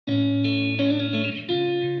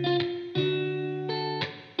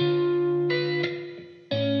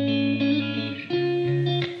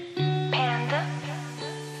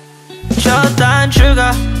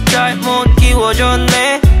단추가 잘못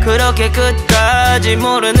끼워졌네. 그렇게 끝까지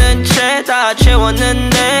모르는 채 다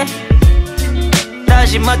채웠는데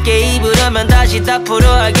다시 맞게 입으려면 다시 다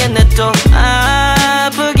풀어야겠네. 또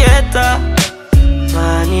아프겠다.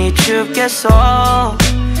 많이 춥겠어.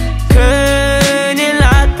 큰일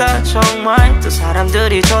났다 정말. 또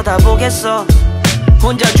사람들이 쳐다보겠어.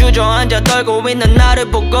 혼자 주저앉아 떨고 있는 나를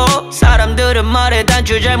보고 사람들은 말해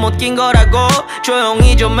단추 잘못 낀 거라고.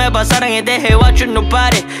 조용히 좀 해봐. 사랑에 대해 what you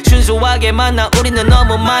nobody. 순수하게 만나 우리는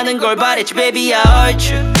너무 많은 걸 바랬지. Baby I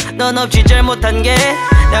hurt you. 넌 없이 잘못한 게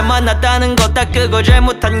날 만났다는 거 딱 그거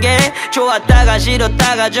잘못한 게. 좋았다가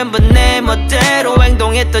싫었다가 전부 내 멋대로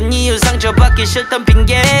행동했던 이유 상처받기 싫던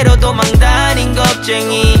핑계로 도망다닌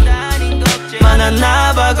겁쟁이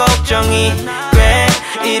많았나봐. 걱정이 왜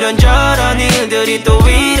이런저런 일들이 또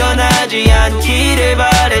일어나지 않기를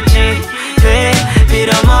바랬지. 왜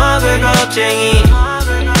빌어먹을 겁쟁이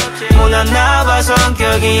못났나봐.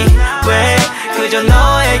 성격이 왜 그저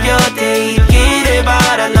너의 곁에 있기를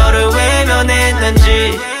바라. 너를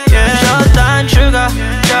외면했는지. 저 단추가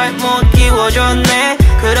잘못 끼워졌네.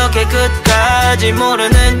 그렇게 끝까지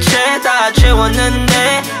모르는 채 다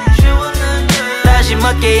채웠는데 다시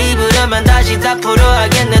맞게 입으려면 다시 다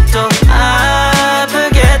풀어야겠네. 또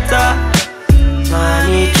아프겠다.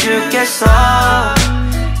 많이 춥겠어.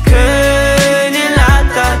 큰일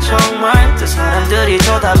났다 정말. 또 사람들이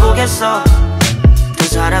쳐다보겠어. 또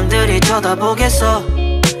사람들이 쳐다보겠어.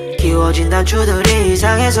 끼워진 단추들이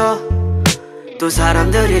이상해서. 또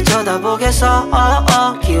사람들이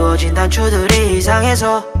쳐다보겠어. 끼워진 단추들이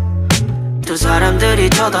이상해서. 또 사람들이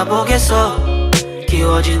쳐다보겠어.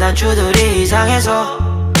 끼워진 단추들이 이상해서.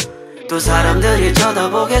 또 사람들이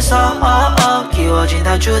쳐다보겠어. 끼워진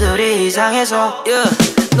단추들이 이상해서.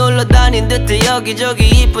 놀러다닌 듯해 여기저기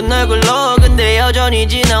이쁜 얼굴로. 근데 여전히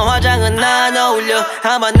진한 화장은 안 어울려.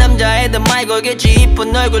 아마 남자애들 말 걸겠지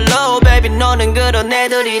이쁜 얼굴로. Baby 너는 그런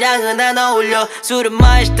애들이랑은 안 어울려. 술은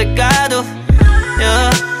마실 때 가도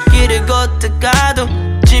길을 걷다 가도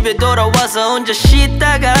집에 돌아와서 혼자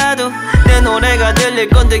씻다가도 내 노래가 들릴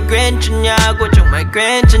건데 괜찮냐고. 정말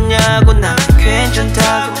괜찮냐고. 난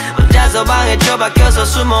괜찮다고. 혼자서 방에 처박혀서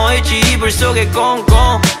숨어있지 이불 속에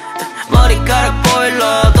꽁꽁. 머리카락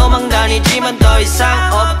보일러 도망다니지만 더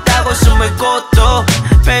이상 없다고. 숨을 곳도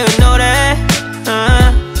배운 노래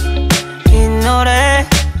이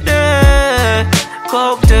노래를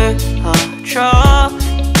꼭 들어줘.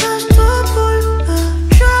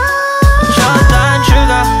 저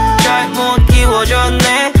단추가 잘못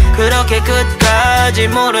끼워졌네. 그렇게 끝까지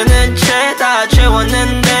모르는 채 다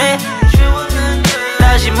채웠는데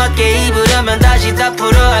다시 맞게 입으려면 다시 다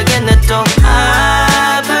풀어야겠네. 또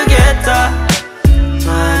아프겠다.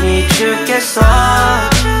 많이 춥겠어.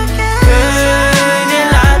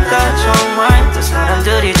 큰일 났다 정말. 또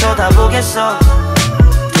사람들이 쳐다보겠어.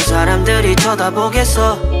 또 사람들이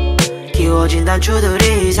쳐다보겠어. 끼워진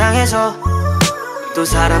단추들이 이상해서. 또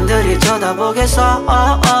사람들이 쳐다보겠어.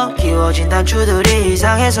 끼워진 단추들이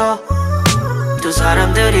이상해서. 또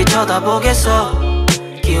사람들이 쳐다보겠어.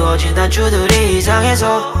 끼워진 단추들이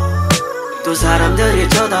이상해서. 또 사람들이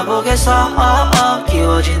쳐다보겠어.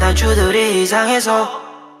 끼워진 단추들이 이상해서.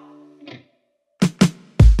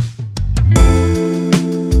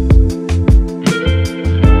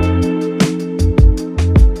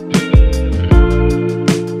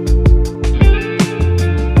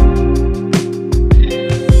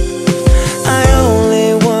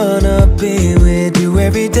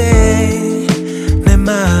 Everyday 내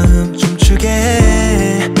마음 춤추게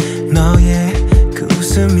해. 너의 그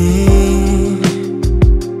웃음이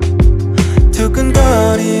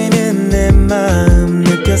두근거리는 내 마음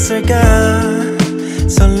느꼈을까.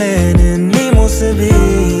 설레는 네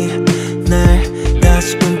모습이 날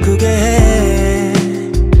다시 꿈꾸게 해.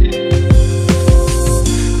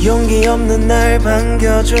 용기 없는 날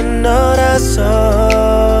반겨준 너라서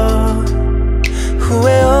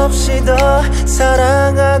후회 없이 더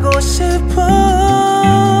사랑하고 싶어.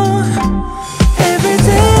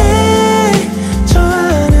 Everyday 저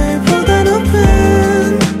하늘보다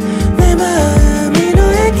높은 내 마음이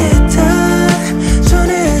너에게 다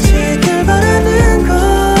전해지길 바라는 걸.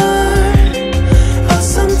 Oh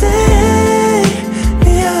someday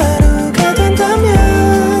네 하루가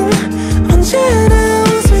된다면 언제나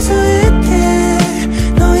웃을 수 있게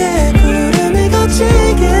너의 구름이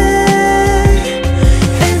걷히게.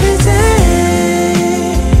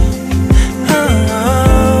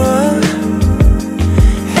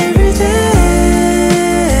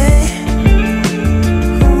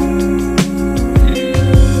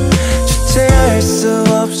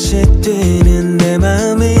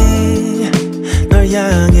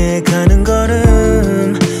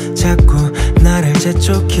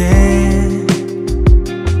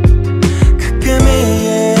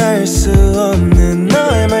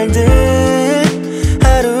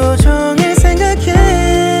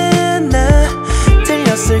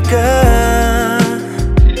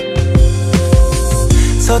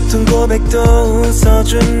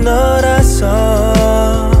 지켜준 너라서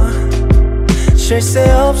쉴 새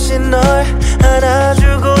없이 널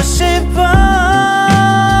안아주고 싶어.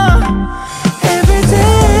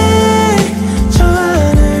 Everyday 저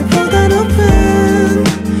하늘보다 높은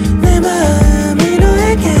내 마음이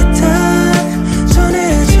너에게 다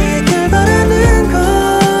전해지길 바라는 걸.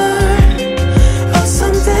 Oh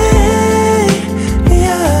someday 네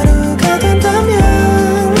하루가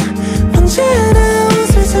된다면 언제나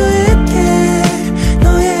웃을 수 있게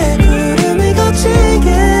너의 구름이 걷히게.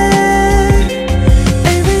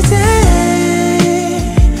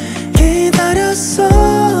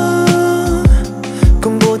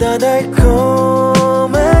 꿈보다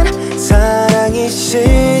달콤한 사랑이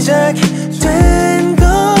시작된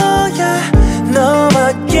거야.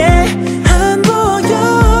 너밖에 안 보여.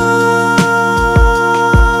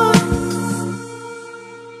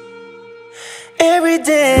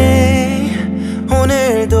 Everyday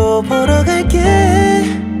오늘도 보러 갈게.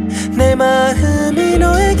 내 마음이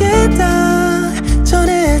너에게 다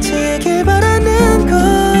전해지길 바라는 걸.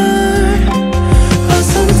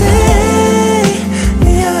 Someday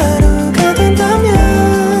네 하루가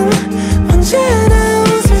된다면 언제나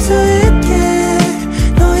웃을 수 있게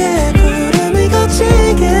너의 구름이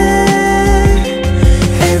걷히게.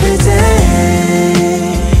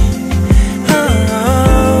 Everyday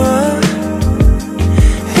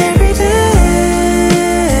Everyday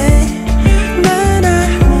나나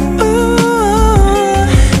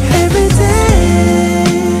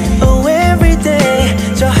Everyday Oh everyday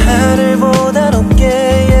저 하늘보다 높게.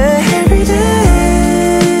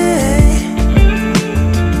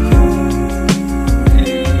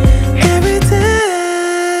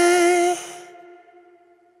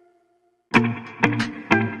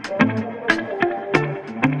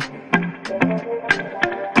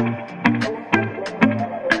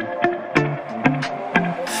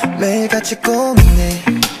 매일같이 고민해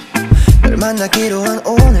널 만나기로 한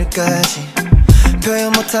오늘까지.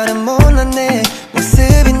 표현 못하는 못난 내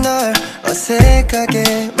모습이 널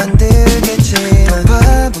어색하게 만들겠지만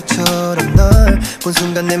바보처럼 널 본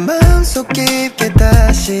순간 내 마음속 깊게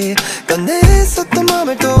다시 꺼냈었던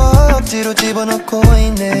맘을 또 억지로 집어넣고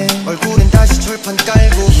있네. 얼굴엔 다시 줄판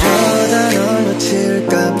깔고 이러다 널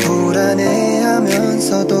놓칠까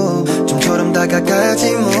불안해하면서도 좀처럼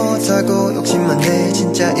다가가지 못하고 욕심만 내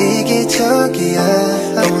진짜 이기적이야.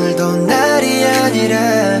 오늘도 날이 아니라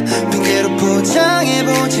핑계로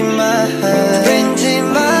포장해보지 마. 왠지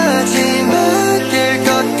마지막일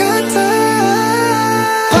것 같아.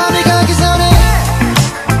 밤이 가기 전에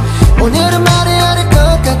오늘은 말해야 될 것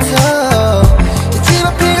같아. 이 집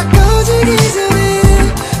앞이가 꺼지기 전에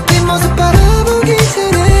뒷모습 바라보기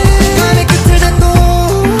전에 밤의 끝을 닫고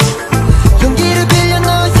용기를 빌려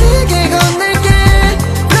너에게 건넬게.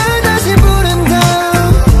 날 다시 부른다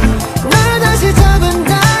날 다시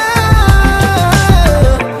잡은다.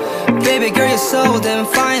 Baby girl you're so damn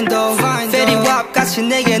fine though. Fetty Wap 같이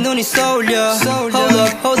내게 눈이 쏠려.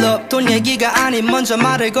 Hold up 돈 얘기가 아닌 먼저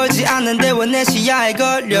말을 걸지 않는데 왜 내 시야에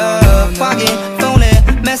걸려. 확인 폰에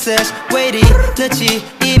메시지 waiting 늦지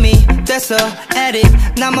이미 됐어 addict.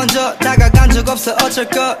 난 먼저 다가간 적 없어 어쩔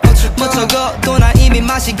것 못 적어 또 나 이미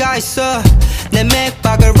맛이 가 있어. 내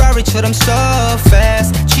맥박을 라리처럼 so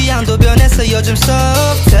fast. 취향도 변했어 요즘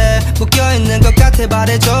soft해. 묶여있는 것 같아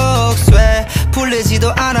발에 족쇄.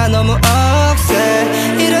 풀리지도 않아 너무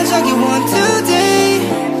억세. 이런 적이 one two day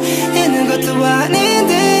있는 것도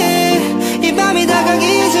아닌데 이 밤이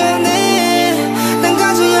다가기 전에 난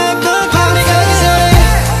가져야 할 것 같아. 밤이 가기 전에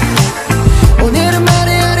오늘은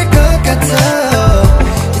말해야 될 것 같아.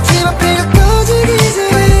 이 집 앞이가 꺼지기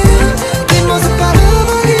전에 뒷모습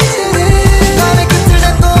바라보기 전에 밤의 끝을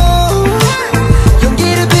닫고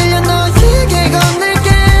용기를 빌려 너에게 건넬게.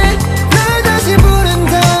 날 다시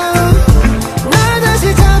부른다 날 다시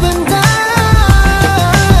잡은다.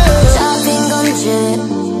 잡힌 건지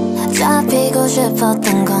잡히고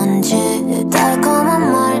싶었던 건지 달콤한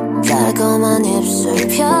말 달콤한 입술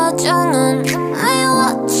표정은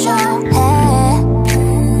미워져 해.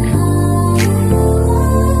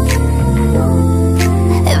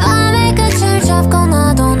 이 밤의 끝을 잡고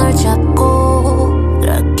나도 널 잡고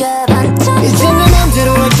그렇게 반짝여. 이제 내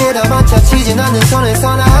맘대로 할게 다 맞춰지진 않는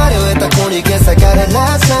선에서 나 하려 했다 보니 개살가를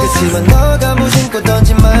났어. 그치만 너가 무심코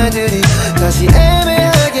던진 말들이 다시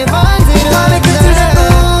애매하게 만들어. 밤의 끝을 잡고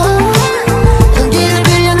용기를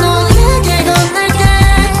빌려 너에게 건넬게.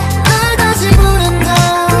 날 다시 부른다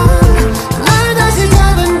날 다시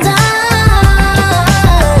잡은다.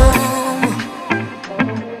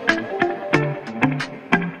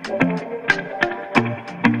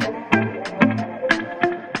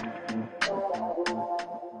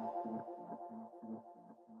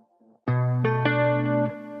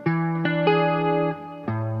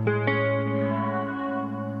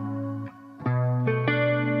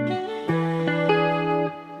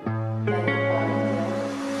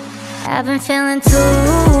 I've been feeling too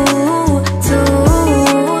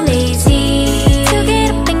lazy to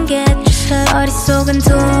get up and get dressed. 머릿속은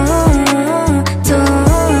tung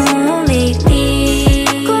lately.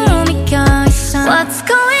 구름이 껴있어. What's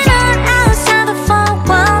going on outside the four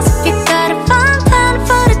walls? If you got a fun plan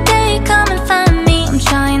for the day, come and find me.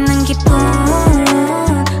 멈춰있는 기분.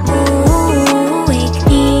 Wake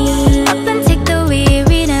me up and take the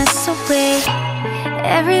weariness away.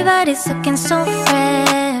 Everybody's looking so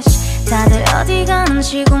fresh. 다들 어디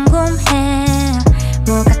가는지 궁금해.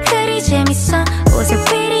 뭐가 그리 재밌어? 옷에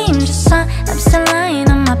pretty 힘줬어. I'm still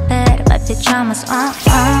lying on my bed, my pajamas on.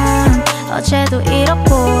 어제도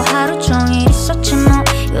이렇고 하루 종일 있었지 뭐.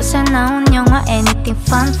 요새 나온 영화 anything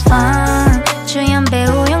fun. 주연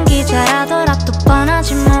배우 연기 잘하더라도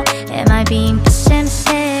뻔하지 뭐. Am I being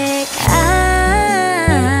pessimistic? I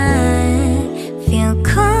feel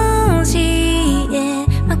cozy in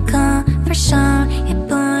my comfort zone.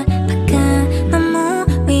 예쁜 밖은 너무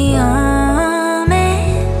위험해.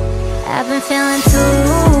 I've been feeling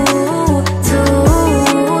too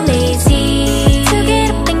lazy to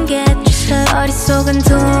get up and get dressed. 머릿속은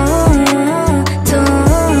tung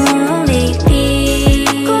lately.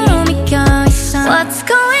 구름이 껴있어. What's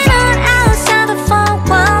going on outside the four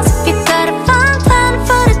walls? If you got a fun plan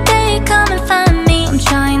for the day, come and find me.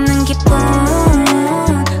 멈춰있는 기분.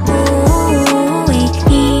 Wake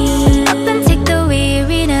me up and take the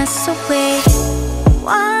weariness away.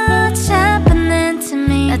 What's happening to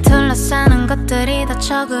me? 나 둘러싸는 것들이 다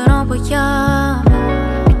적으로 보여.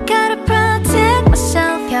 I gotta protect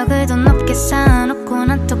myself. 벽을 더 높게 쌓아놓고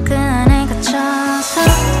난 또 그 안에 갇혀서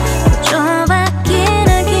또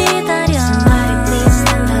좁아기를 기다려. Somebody please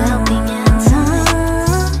stand helping hand.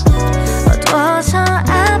 어두워서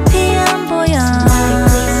앞이 안 보여. Somebody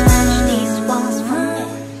please match these walls for me.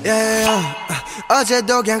 Yeah.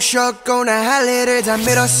 어제도 그냥 쉬었고 나 할 일을 다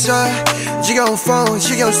밀었어. 지겨운 폰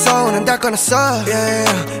지겨운 손은 다 꺼놨어.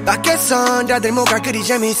 Yeah. 밖에선 다들 뭐가 그리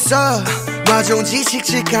재밌어. 와종지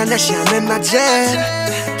칙칙한 날씨하면 맞지.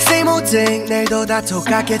 Same old thing 내일도 다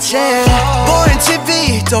똑같겠지. 보는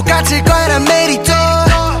TV 똑같을 거야 난 매일이 또.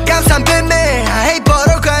 감싼 뱀매 I hate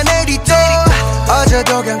버럭한 내일이도.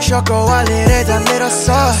 어제도 그냥 쉬었고 할 일을 다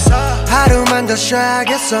밀었어. 하루만 더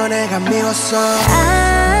쉬어야겠어 내가 미웠어.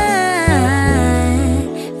 I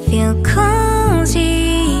feel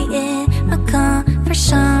cozy in my comfort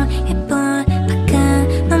zone. 예쁜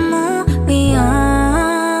밖은 너무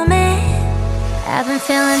위험해. I've been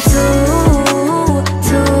feeling too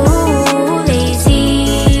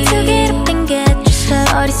lazy to get up and get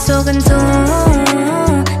dressed. 머릿속은 tung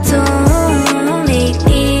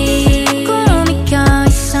lately. 구름이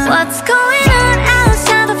껴있어. What's going on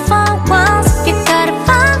outside the four walls? If you got a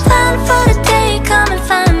fun plan for the day, come and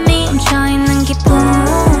find me. 멈춰있는 기분.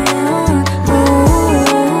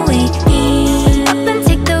 Wake me up and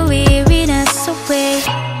take the weariness away.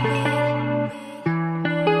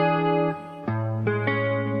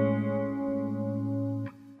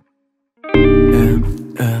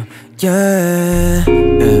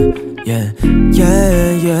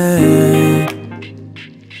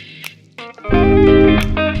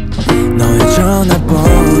 너의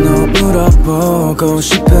전화번호 물어보고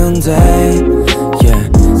싶은데 yeah.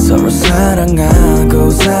 서로 사랑하고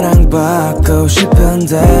사랑받고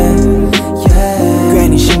싶은데 yeah.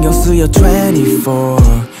 괜히 신경 쓰여 24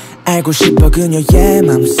 알고 싶어 그녀의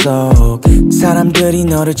맘속. 사람들이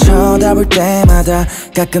너를 쳐다볼 때마다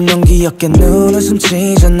가끔 넌 귀엽게 눈웃음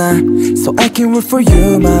치잖아. So I can root for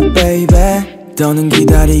you my baby. 더는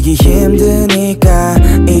기다리기 힘드니까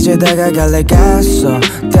이제 다가갈래 갔어.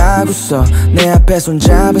 다 굳어 내 앞에 손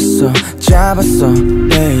잡았어.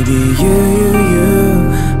 Baby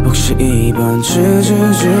you 혹시 이번 주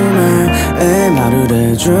주말에 말을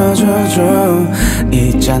해줘.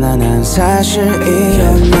 있잖아 난 사실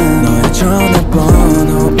이랬나. 너의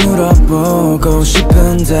전화번호 물어보고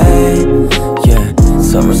싶은데 yeah.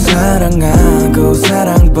 서로 사랑하고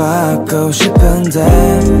사랑받고 싶은데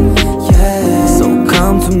yeah. So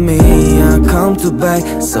come to me, I come to back.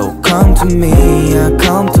 So come to me, I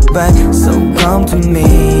come to back. So come to me,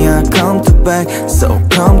 I come to back. So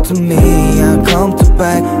come to me, I come to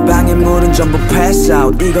back. 방에 물은 전부 pass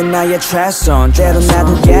out. 이건 나의 최선. 때로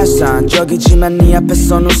나도 계산적이지만 네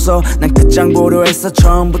앞에선 웃어. 난 끝장 보려 했어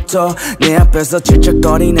처음부터. 내 앞에서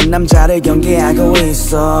질척거리는 남자를 경계하고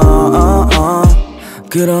있어.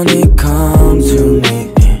 그러니 come to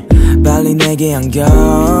me. 빨리 내게 안겨.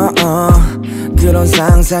 그런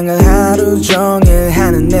상상을 하루 종일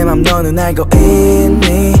하는 내 맘 너는 알고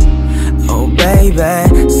있니? Oh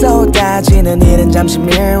baby 쏟아지는 일은 잠시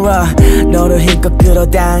미워. 너를 힘껏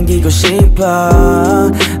끌어당기고 싶어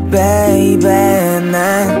Baby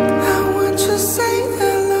난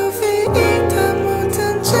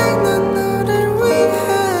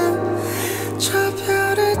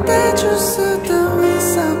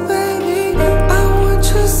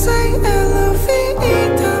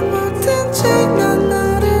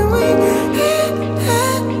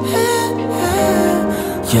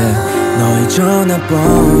yeah. 너의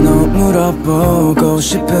전화번호 물어보고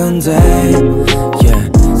싶은데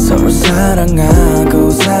yeah. 서로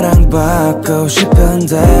사랑하고 사랑받고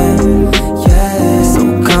싶은데 yeah. So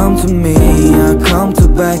come to me, I come to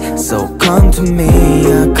back. So come to me,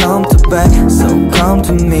 I come to back. So come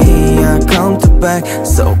to me, I come to back.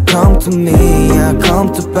 So come to me, I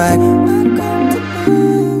come to back.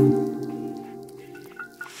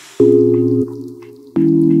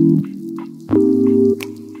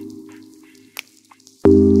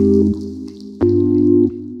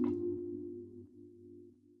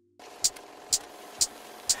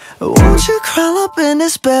 Won't you crawl up in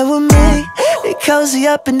this bed with me? Get cozy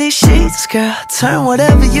up in these sheets, girl. Turn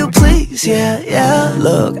whatever you please, yeah, yeah.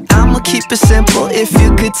 Look, I'ma keep it simple. If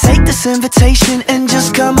you could take this invitation and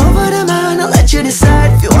just come over to mine, I'll let you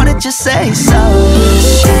decide. If you wanna just say so.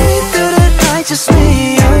 Stay through the night, just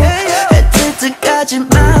me, yeah. Head to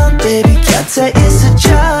때까지만, baby, 곁에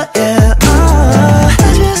있어줘, yeah.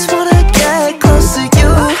 I just wanna get close to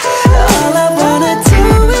you. All I wanna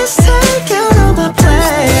do is take you to my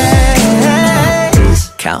place.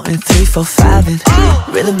 Counting 3, 4, 5 and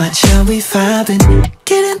really much how we vibing.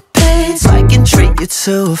 Getting paid so I can treat you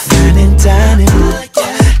to a fine dining.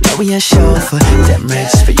 No, we ain't sure for damn right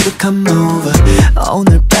just for you to come over.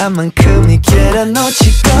 오늘 밤만큼이 길어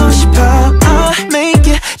놓치고 싶어. Make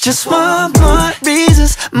it just one more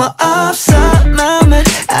reasons more 없어. 맘을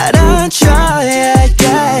알아줘, yeah,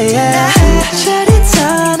 yeah, yeah.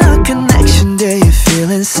 짜릿한 a connection do you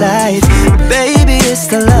feel inside? Baby, it's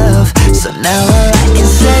the love. So now all I can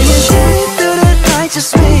say is stay through the night,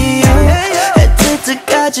 just me, yeah. Head to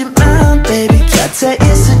때까지만, baby, 곁에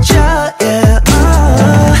있어줘, yeah. I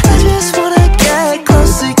just wanna get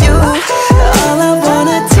close to you. All I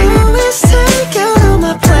wanna do is take you to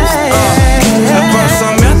my place.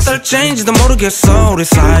 벌써 몇 달째인지도 모르겠어 우리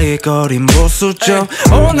사이의 거린 보수점.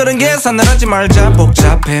 오늘은 계산을 하지 말자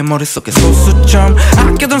복잡해 머릿속에 소수점.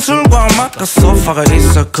 아껴둔 술과 음악과 소파가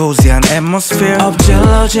있어 cozy한 atmosphere.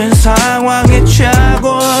 엎질러진 상황에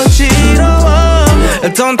취하고 어지러워.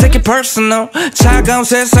 Don't take it personal. 차가운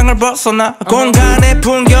세상을 벗어나 공간의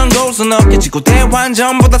풍경 고선 없게 지구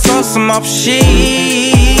대환전보다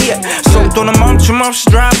서슴없이 속도는 멈춤없이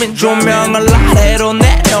driving. 조명을 아래로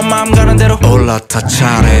내려 맘 가는 대로 올라타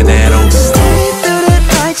차례대로. Stay through the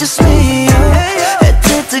night, just me, yeah.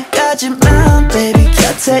 해뜰 때까지만, baby,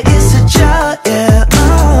 곁에 있어줘, yeah. I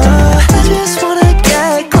just wanna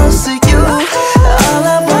get close to you. All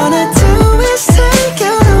I wanna do is take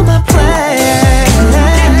you to my place.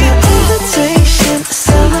 Invitation,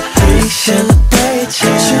 celebration,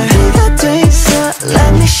 celebration. 준비가 돼 있어,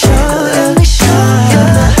 let me show, let me show.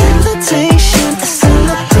 Invitation,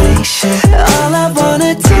 celebration. All I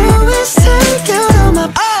wanna do is take you to my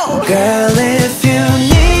place. Girl, if you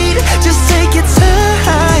need, just take your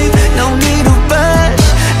time. No need to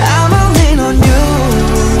rush, I'm all in on you.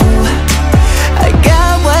 I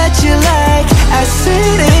got what you like, I see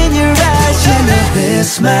it in your eyes. You know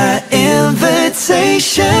this my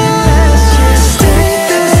invitation. Stay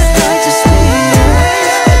through the night, just me,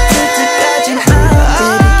 yeah. 해뜰 때까지만,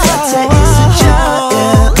 baby, 곁에 있어줘,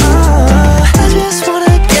 yeah. I just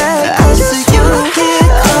wanna get close to you.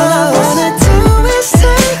 All I wanna do is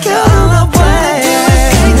take you on my way.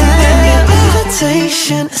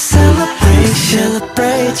 Invitation, celebration,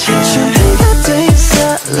 celebration. 준비가 돼 있어,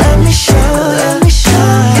 let me show, let me show.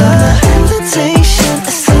 Invitation,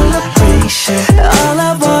 celebration. All I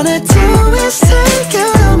wanna do is take you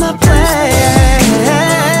on my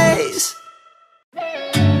place.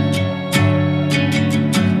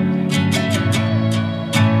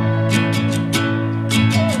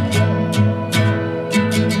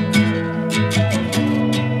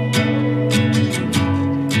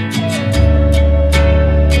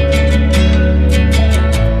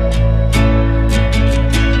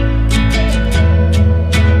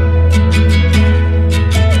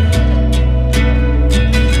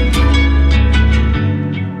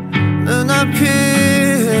 눈앞이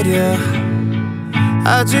흐려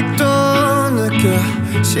아직도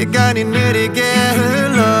느껴 시간이 느리게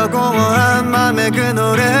흘러 공허한 맘에 그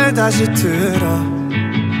노래를 다시 들어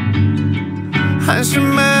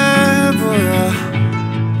한심해 보여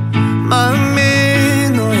마음이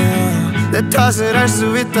놓여 내 탓을 할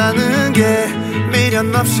수 있다는 게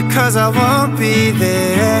미련 없이 cause I won't be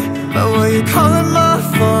there. But will you calling my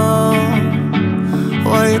phone?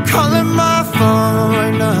 Why you calling my phone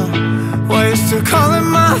right now? Why you still calling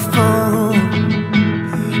my phone?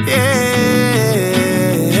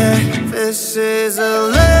 Yeah, this is a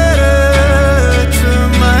letter to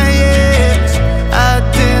my ex. I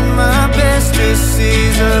did my best. This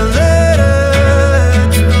is a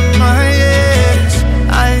letter to my ex.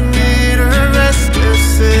 I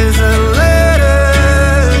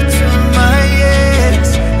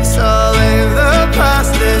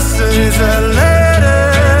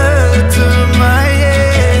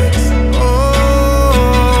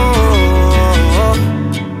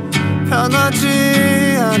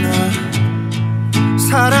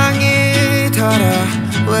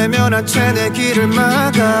지나채 내 길을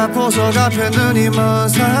막아 보석 앞에 눈이 먼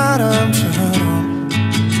사람처럼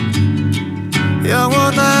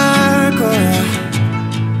영원할 거야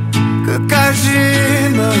끝까지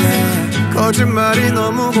너야 거짓말이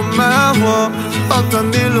너무 고마워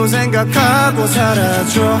어떤 일로 생각하고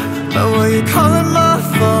살아줘 But why you calling my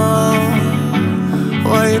phone?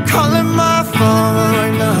 Why you calling my phone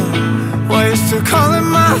right now? Why you still calling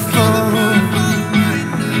my phone?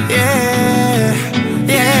 Yeah,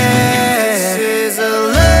 yeah. This is a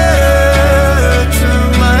letter to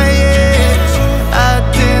my ex. I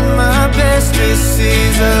did my best. This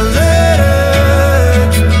is a letter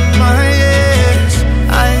to my ex.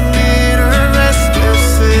 I need a rest.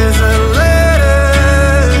 This is a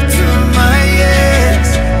letter to my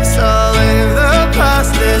ex. It's all in the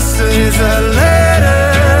past. This is a letter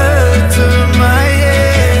to my ex.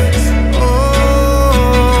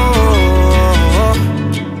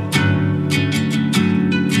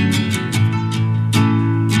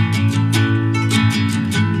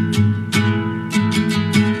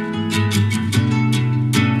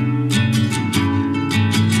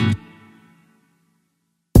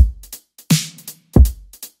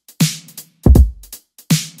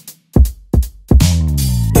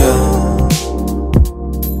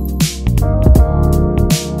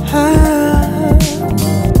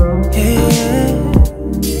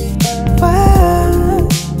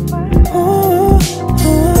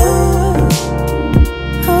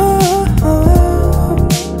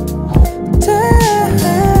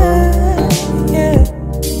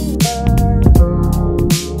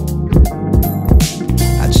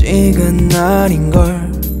 아직은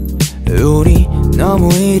아닌걸 우리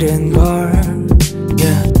너무 이른걸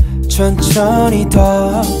yeah. 천천히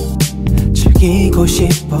더 즐기고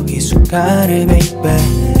싶어 이 순간을 baby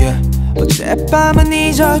yeah. 어젯밤은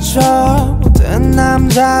잊어줘 모든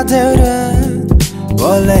남자들은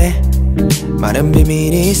원래 많은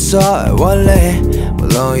비밀이 있어 원래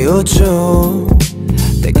물론 요즘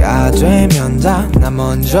때가 되면 다 나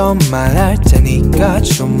먼저 말할 테니까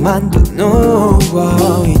좀만 더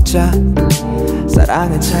누워있자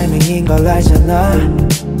사랑은 타이밍인 걸 알잖아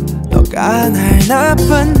너가 날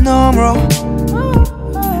나쁜 놈으로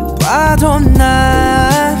봐도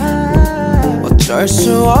난 어쩔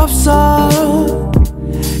수 없어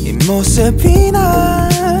이 모습이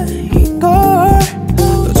나인걸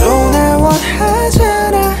너도 날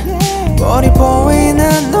원하잖아 머리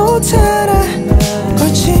보이는 옷 하나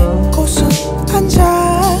걸치고서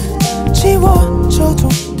앉아 지워줘도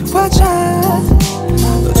되잖아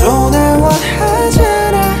너도 날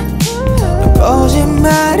원하잖아 너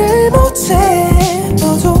거짓말을 못해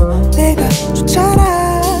너도 내가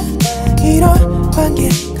좋잖아 이런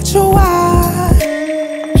관계가 좋아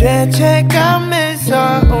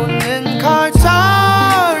죄책감에서 오는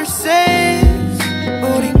catharsis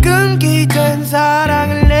우린 끈기된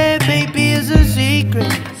사랑을 해 baby is a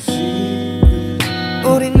secret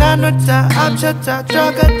우린 나눴다 합쳤다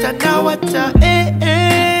적었다 나왔다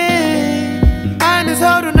알면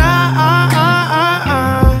서로 나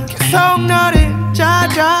계속 너를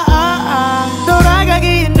찾아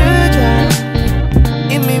돌아가기엔 늦어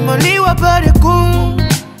이미 멀리 와버렸고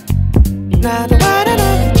나도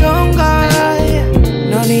바라는 좋은 걸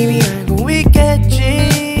넌 이미 알고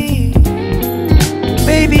있겠지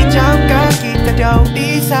Baby 잠깐 기다려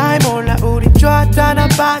이 사이 몰라 우린 좋았다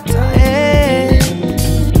나빴다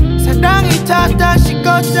사랑이 다시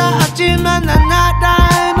걷자 하지만 난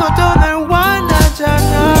나랑 너도 날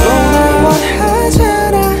원하잖아 너도 날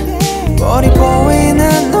원하잖아 머리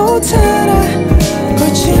보이는 옷 하나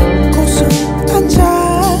걸치고서 앉아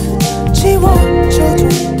지워줘도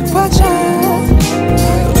되잖아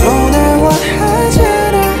너도 날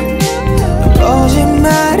원하잖아 너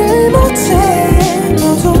거짓말을 못해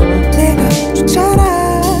너도 내가 좋잖아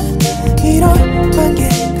이런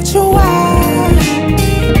관계가 좋아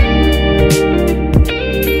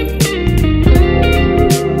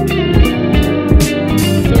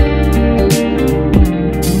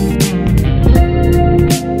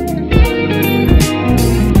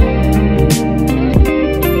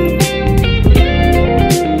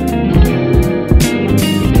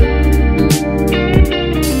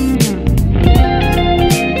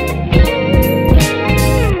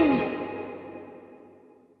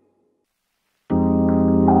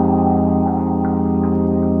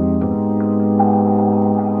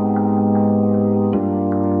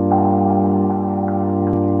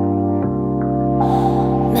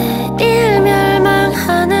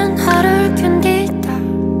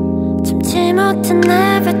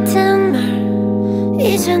내뱉은 말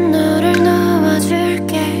이제 너를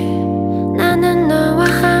놓아줄게 나는 너와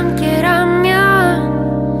함께라면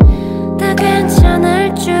다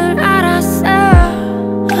괜찮을 줄 알아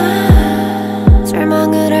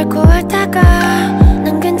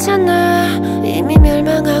않아 이미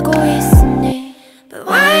멸망하고 있으니 But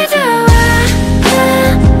why do I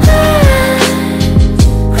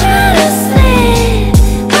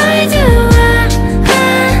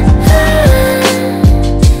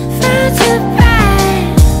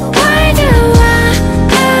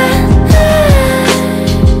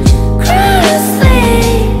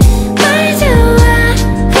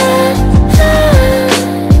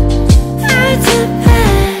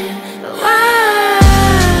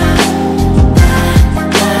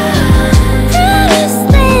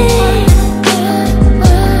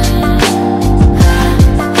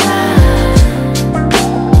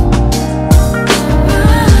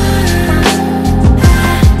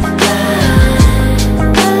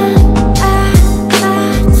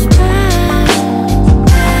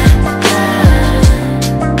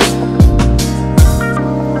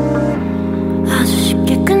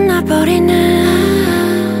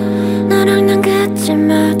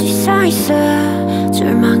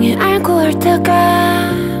절망에 알고 올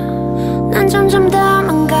때가 난 점점 더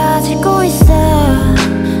망가지고 있어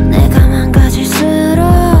내가 망가질수록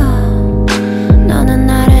너는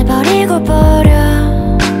나를 버리고 버려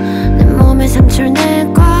내 몸에 상처를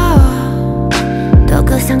내고 또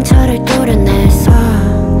그 상처를 도려내서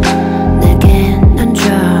내겐 던져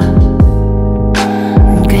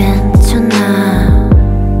괜찮아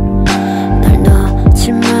널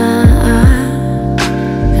놓지 마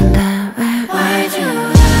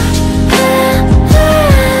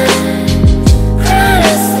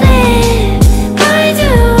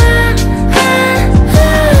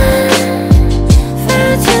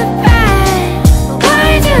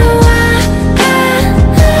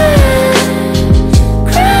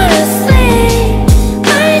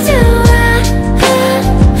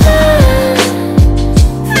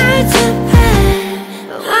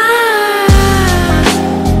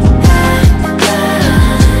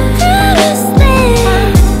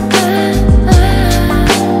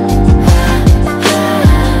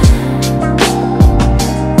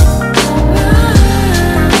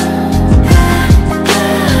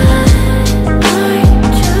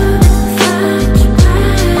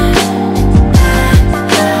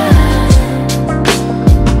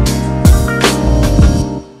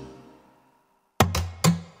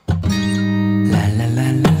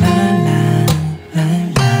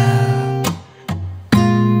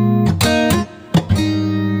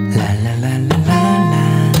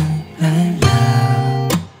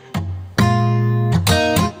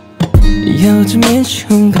요즘엔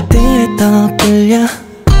쉬운 것들에 떠끌려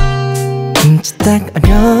훔치다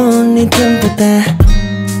어려운 리듬보다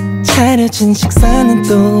차려진 식사는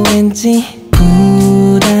또 왠지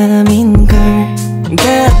부담인걸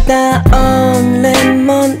갔다 온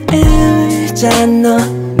레몬을 잔 너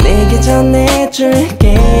내게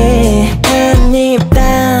전해줄게 한입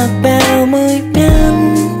다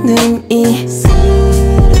빼물면 눈이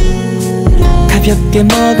가볍게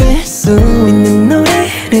먹을 수 있는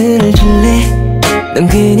노래를 줄래 넌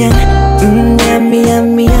그냥 yummy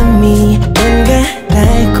yummy yummy 뭔가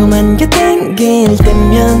달콤한 게 땡길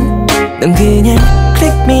때면 넌 그냥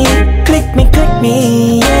click me click me click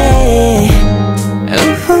me yeah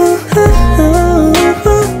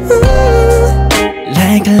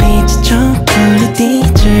like a little chocolate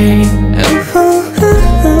teacher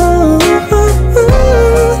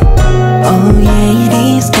oh yeah it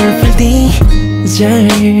is good for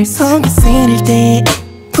dessert 속이 쓰릴 때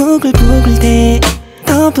부글부글 때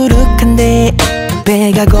더부룩한데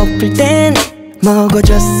배가 고플 땐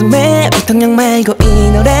먹어줬음 왜 위통약 말고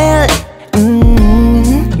이 노래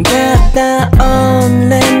갔다 온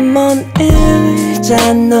레몬을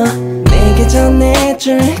잔 너 내게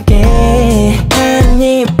전해줄게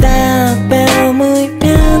한입 다 빼물면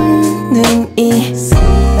눈이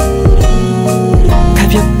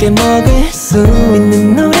가볍게 먹을 수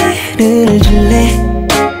있는 노래를 줄래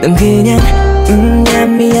넌 그냥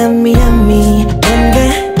yummy yummy yummy 뭔가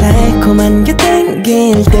달콤한 게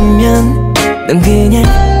땡길 때면 넌 그냥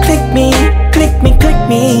click me click me click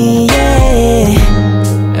me yeah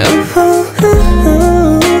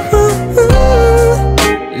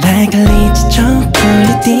like a little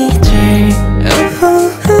chocolate teacher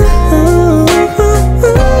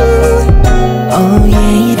oh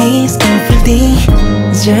yeah it is good for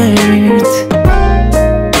dessert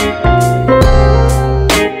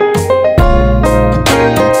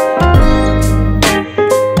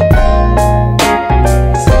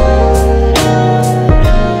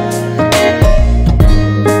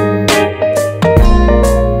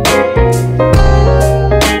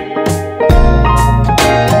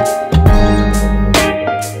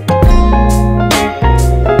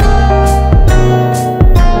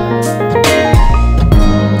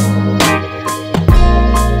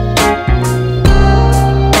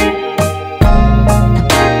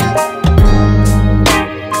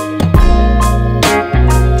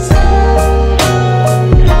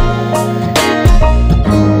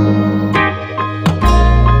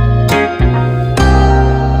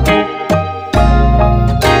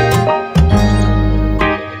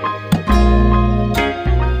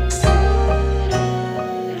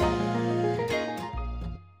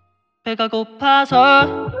배가 고파서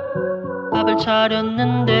밥을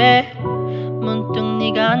차렸는데 문득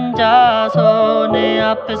네가 앉아서 내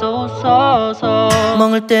앞에서 웃어서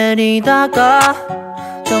멍을 때리다가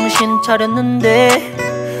정신 차렸는데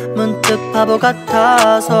문득 바보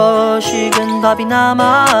같아서 식은 밥이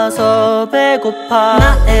남아서 배고파.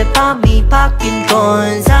 나의 밤이 바뀐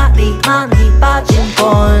건 살이 많이 빠진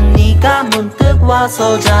건 네가 문득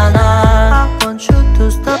와서잖아. I want you to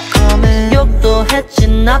stop coming. 욕도 했지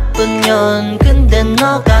나쁜 년. 근데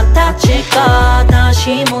너가 다칠까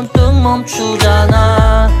다시 문득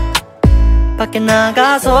멈추잖아. 밖에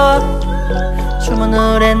나가서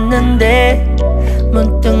주문을 했는데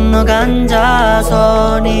문득 너가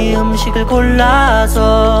앉아서 네 음식을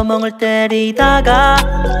골라서 멍을 때리다가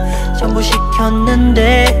전부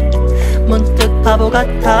시켰는데 문득 바보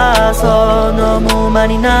같아서 너무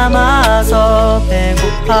많이 남아서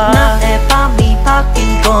배고파. 나의 밤이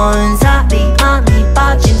바뀐 건 살이 많이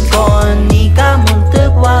빠진 건 네가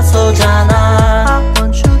문득 와서잖아. I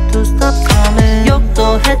want you to stop coming.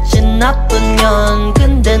 욕도 했지 나쁜 년.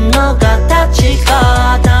 근데 너가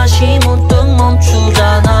다칠까 다시 문득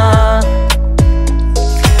멈추잖아.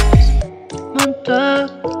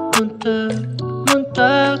 문득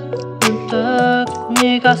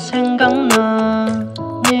네가 생각나.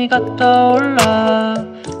 네가 떠올라.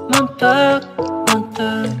 문득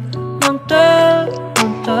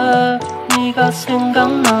네가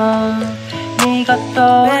생각나. 네가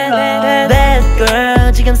떠올라. Bad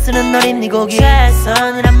girl 지금 쓰는 어린 네 곡이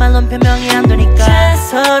최선이란 말론 표명이 안 되니까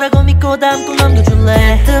최선라고 믿고 다음 꼭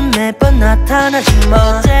넘겨줄래. 대뜸 매번 나타나지 뭐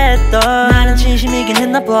어쨌든 나는 진심이긴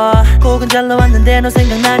했나봐. 곡은 잘 나왔는데 너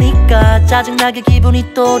생각나니까 짜증나게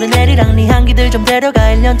기분이 또 오르내리랑 네 향기들 좀 데려가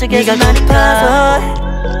 1년째 계속 나니까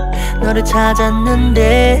너를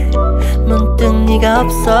찾았는데 문득 네가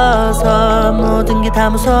없어서 모든 게 다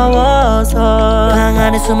무서워서 방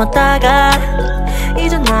안에 숨었다가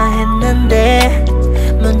잊었나 했는데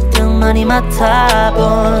문득 많이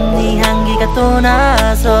맡아본 네 향기가 또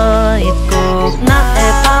나서 있고.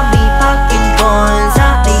 나의 밤이 바뀐 건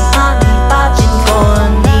살이 많이 빠진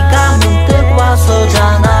건 네가 문득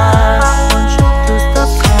와서잖아. I want you to stop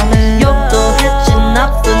coming. 욕도 했지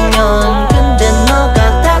나쁜 년. 근데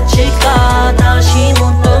너가 다칠까 다시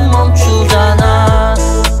문득 멈추잖아.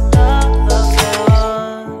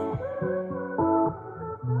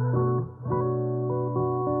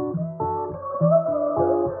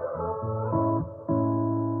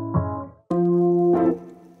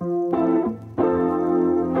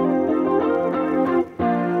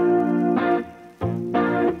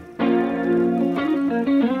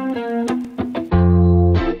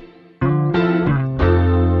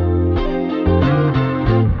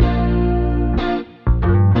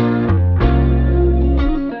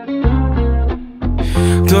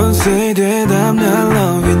 Don't say that I'm not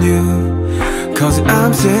loving you, cause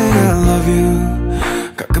I'm saying I love you.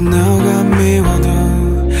 가끔 너가 미워도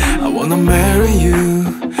I wanna marry you.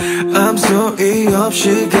 I'm so 이유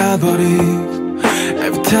없이 가버린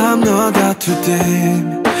Every time 너와 다툴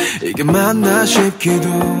땐 이게 맞나 싶기도.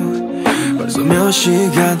 벌써 몇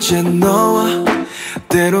시간째 너와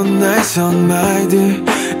때론 나의 선말들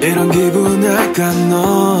이런 기분 알까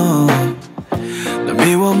너. 나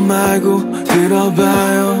미워 말고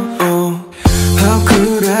들어봐요. How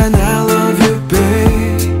could I not love you,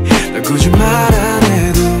 babe? 난 굳이 말 안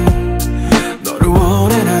해도 너를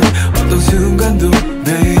원해 난 어떤 순간도,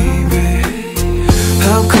 baby.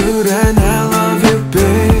 How could I not love you,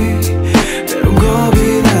 babe? 때론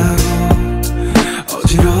겁이 나고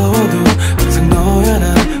어지러워도 항상 너야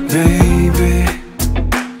난, baby.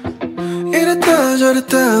 이랬다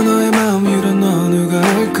저랬다 너의 마음 이런 너 누가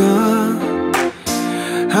알까.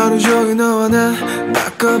 하루 종일 너와 난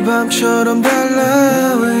낮과 밤처럼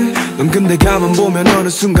달라. 넌 근데 가만 보면 어느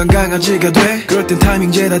순간 강아지가 돼. 그럴 땐 타이밍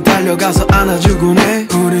재다 달려가서 안아주곤 해.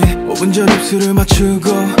 우리 5분 전 입술을 맞추고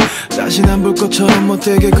다신 안 볼 것처럼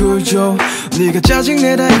못되게 굴죠. 네가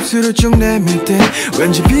짜증내다 입술을 쭉 내밀 때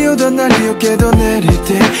왠지 비오던 날이 어깨도 내릴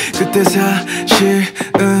때 그때 사실은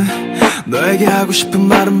너에게 하고 싶은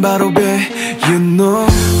말은 바로 babe. You know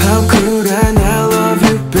how could I not love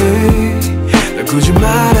you, babe? 난 굳이 말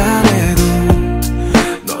안 해도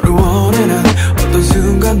너를 원해 난 어떤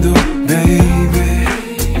순간도, baby.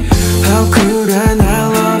 How could I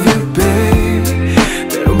not love you, babe?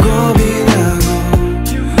 때론 겁이 나고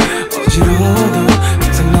어지러워도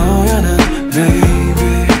항상 너야 난,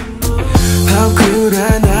 baby. How could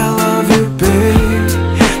I not love you, babe?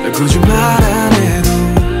 난 굳이 말 안 해도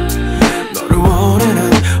너를 원해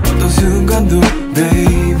난 어떤 순간도,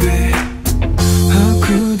 baby. How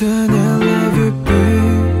could I not love you,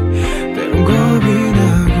 babe? 때론 겁이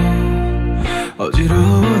나고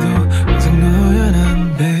어지러워도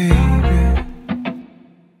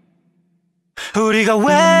우리가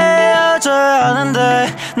왜 헤어져야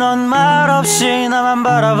하는데 넌 말없이 나만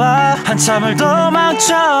바라봐. 한참을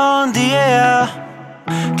도망쳐온 뒤에야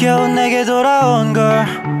겨우 내게 돌아온 걸.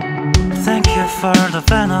 Thank you for the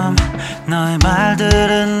venom. 너의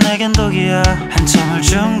말들은 내겐 독이야. 한참을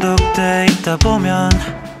중독돼 있다 보면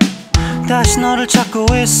다시 너를 찾고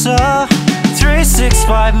있어.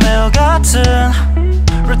 365 매일 같은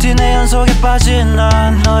루틴의 연속에 빠진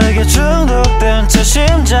난 너에게 중독된 채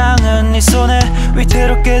심장은 네 손에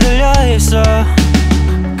위태롭게 들려있어.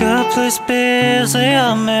 God please be easy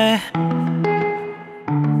on me.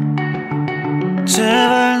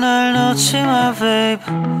 제발 날 놓지 마 babe.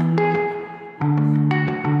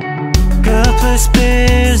 God please be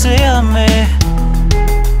easy on me.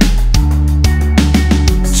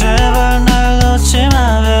 제발 날 놓지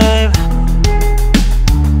마 babe.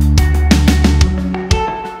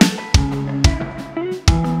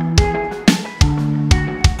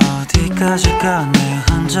 어디까지가 내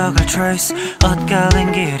흔적을 trace.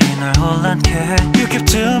 엇갈린 길이 널 혼란케 해. You keep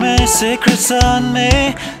too many secrets on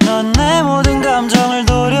me. 넌 내 모든 감정을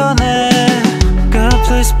도려내. God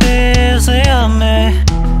please be easy on me.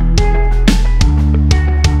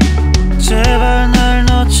 제발 날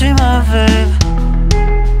놓지 마 babe.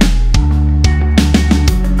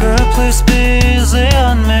 God please be easy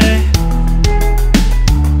on me.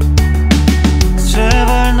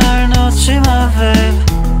 제발 날 놓지 마 babe.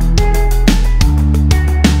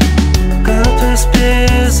 God please be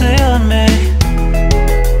easy on me.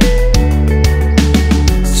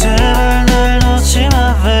 제발 날 놓지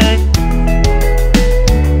마 babe.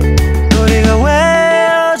 우리가 왜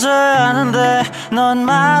헤어져야 하는데 넌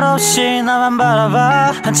말없이 나만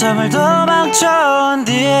바라봐. 한참을 도망쳐온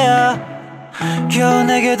뒤에야 겨우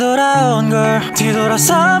내게 돌아온 걸.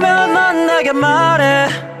 뒤돌아서면 넌 내게 말해.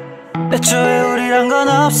 애초에 우리란 건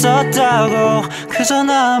없었다고. 그저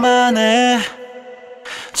나만의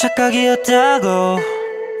착각이었다고.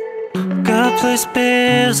 God please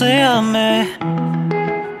be easy on me.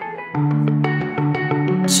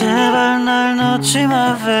 제발 날 놓지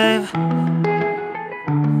마 babe.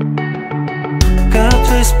 God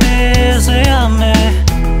please be easy on me.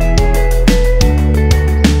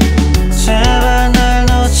 제발 날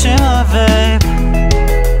놓지 마 babe.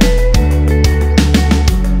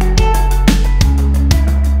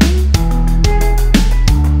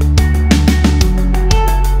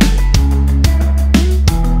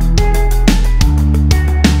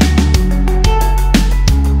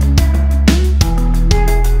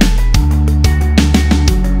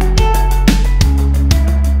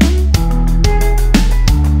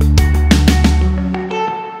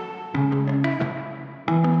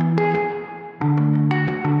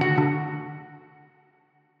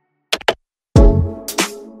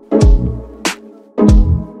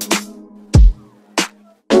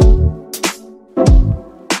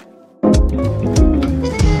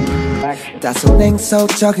 다소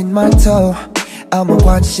냉소적인 말도 아무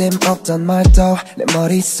관심 없던 말도 내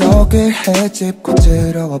머릿속을 헤집고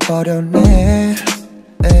들어와 버렸네.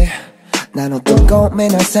 난 어떤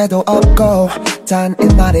고민할 새도 없고 단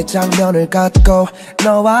일만의 장면을 갖고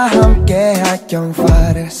너와 함께 할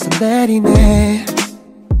경화를 써내리네.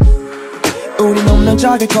 우린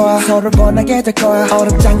운명적일 거야. 서로를 원하게 될 거야.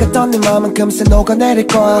 얼음장 같던 네 맘은 금세 녹아내릴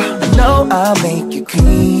거야. I know I'll make you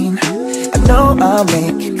clean. I know I'll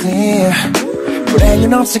make it clear.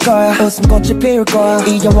 불행은 없을 거야. 웃음꽃이 피울 거야.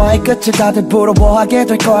 이 영화의 끝을 다들 부러워하게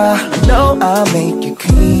될 거야. I know I'll make you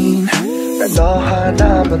clean. 난 너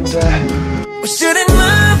하나만 돼. We shouldn't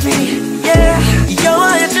movie, yeah. 이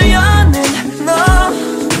영화의 주연은 너.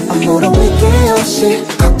 아무런 위기 없이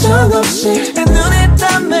걱정 없이 내 눈에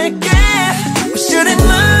담을게. We shouldn't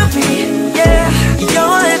movie, yeah. 이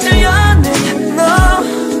영화의 주연은 너.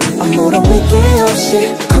 아무런 위기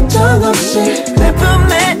없이 걱정 없이 내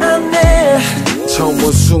품에 안내. 처음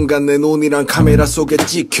본 순간 내 눈이란 카메라 속에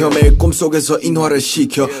찍혀. 매일 꿈속에서 인화를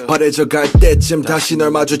시켜. 바래져 갈 때쯤 다시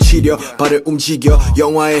널 마주치려. 발을 움직여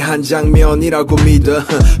영화의 한 장면이라고 믿어.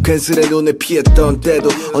 괜스레 눈에 피했던 때도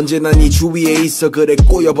언제나 네 주위에 있어. 그래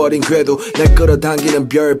꼬여버린 궤도 날 끌어당기는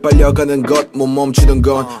별 빨려가는 것 못 멈추는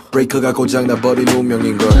건 브레이크가 고장나버린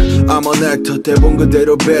운명인걸. I'm an actor 대본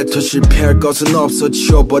그대로 뱉어. 실패할 것은 없어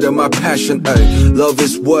지워버려 my passion. ay. Love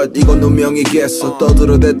is what 이건 운명이겠어.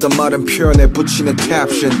 떠들어댔던 말은 표현에 붙이는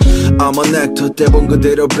caption. I'm an actor 대본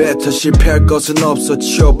그대로 뱉어. 실패할 것은 없어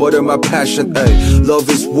지워버려 my passion. ay.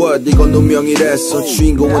 Love is what 이건 운명이랬어.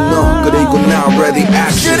 주인공은 너 그리고 now ready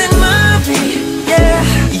action. Shouldn't movie,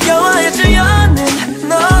 yeah. 이 영화의 주연은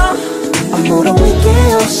너. 아무런 위기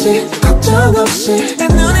없이 걱정 없이 내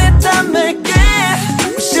눈에 담을게.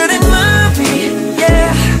 We shouldn't movie,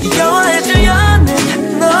 yeah. 이 영화의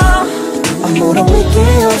주연은 너. 아무런 위기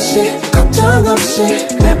없이 걱정 없이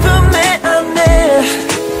내 품에 안에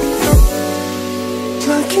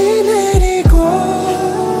막이 내리고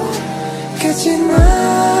끝이 나면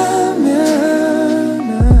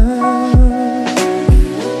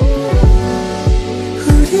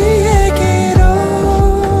우리 얘기로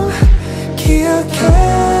기억해줘.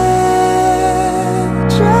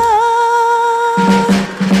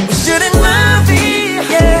 We shouldn't movie,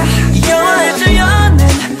 yeah. 영화해줘요는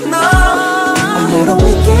너 아무런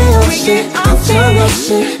위기 없이 걱정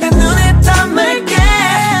없이 내 눈에 담을게.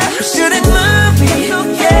 We shouldn't movie,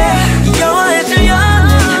 yeah.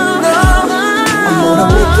 영화해줘요는 너 아무런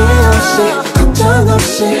위기 없이 걱정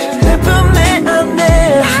없이 내 품에 안에.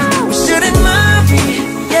 We shouldn't movie,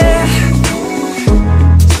 yeah.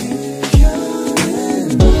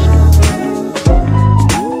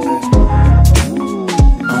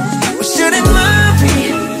 We shouldn't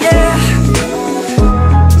movie, yeah.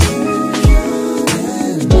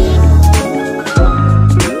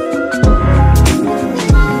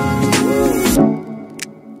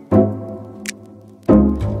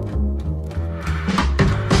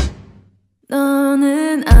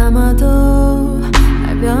 너는 아마도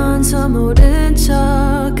알면서 모른 척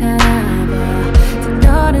하나봐.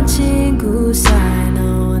 특별한 친구 사이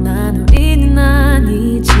너와 난 우리는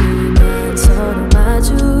아니지만 서로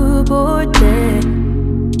마주 볼 때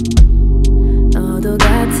너도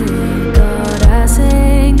같을 거라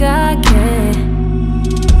생각해.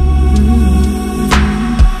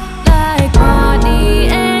 Like Bonnie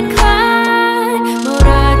and Clyde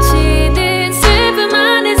몰아치는 슬픔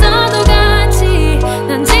안에서도 같이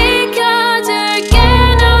난 지켜줄게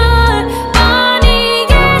널. Bonnie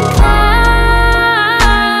and Clyde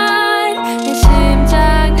내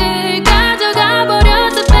심장을 가져가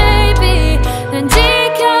버렸어 baby. 난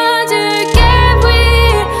지켜줄게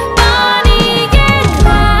we're Bonnie and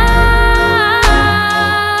Clyde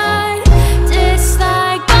just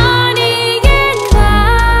like Bonnie and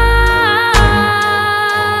Clyde.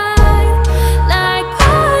 Like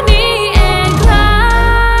Bonnie and Clyde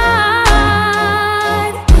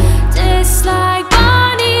just like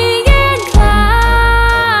Bonnie and Clyde.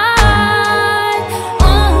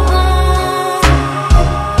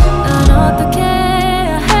 난 어떻게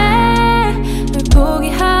해야 해. 널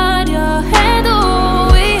포기하려 해도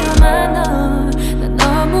위험한 널 난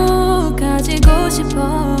너무 가지고 싶어.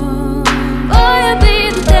 Boy, I'll be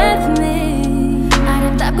the death of me.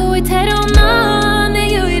 아름답고 위태로운 넌 내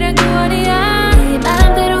유일한 구원이야. 네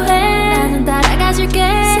마음대로 해. 나는 따라가줄게.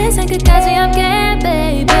 세상 끝까지 함께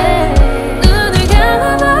baby. 눈을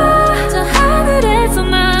감아봐 저 하늘에서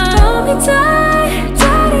난 Don't be tired.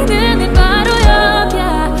 자리는 내 바로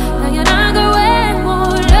옆이야. 당연한 걸 왜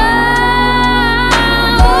몰라.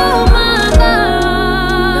 Oh my God.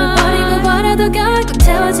 널 버리고 버려도 결국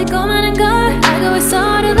채워지고 마는 걸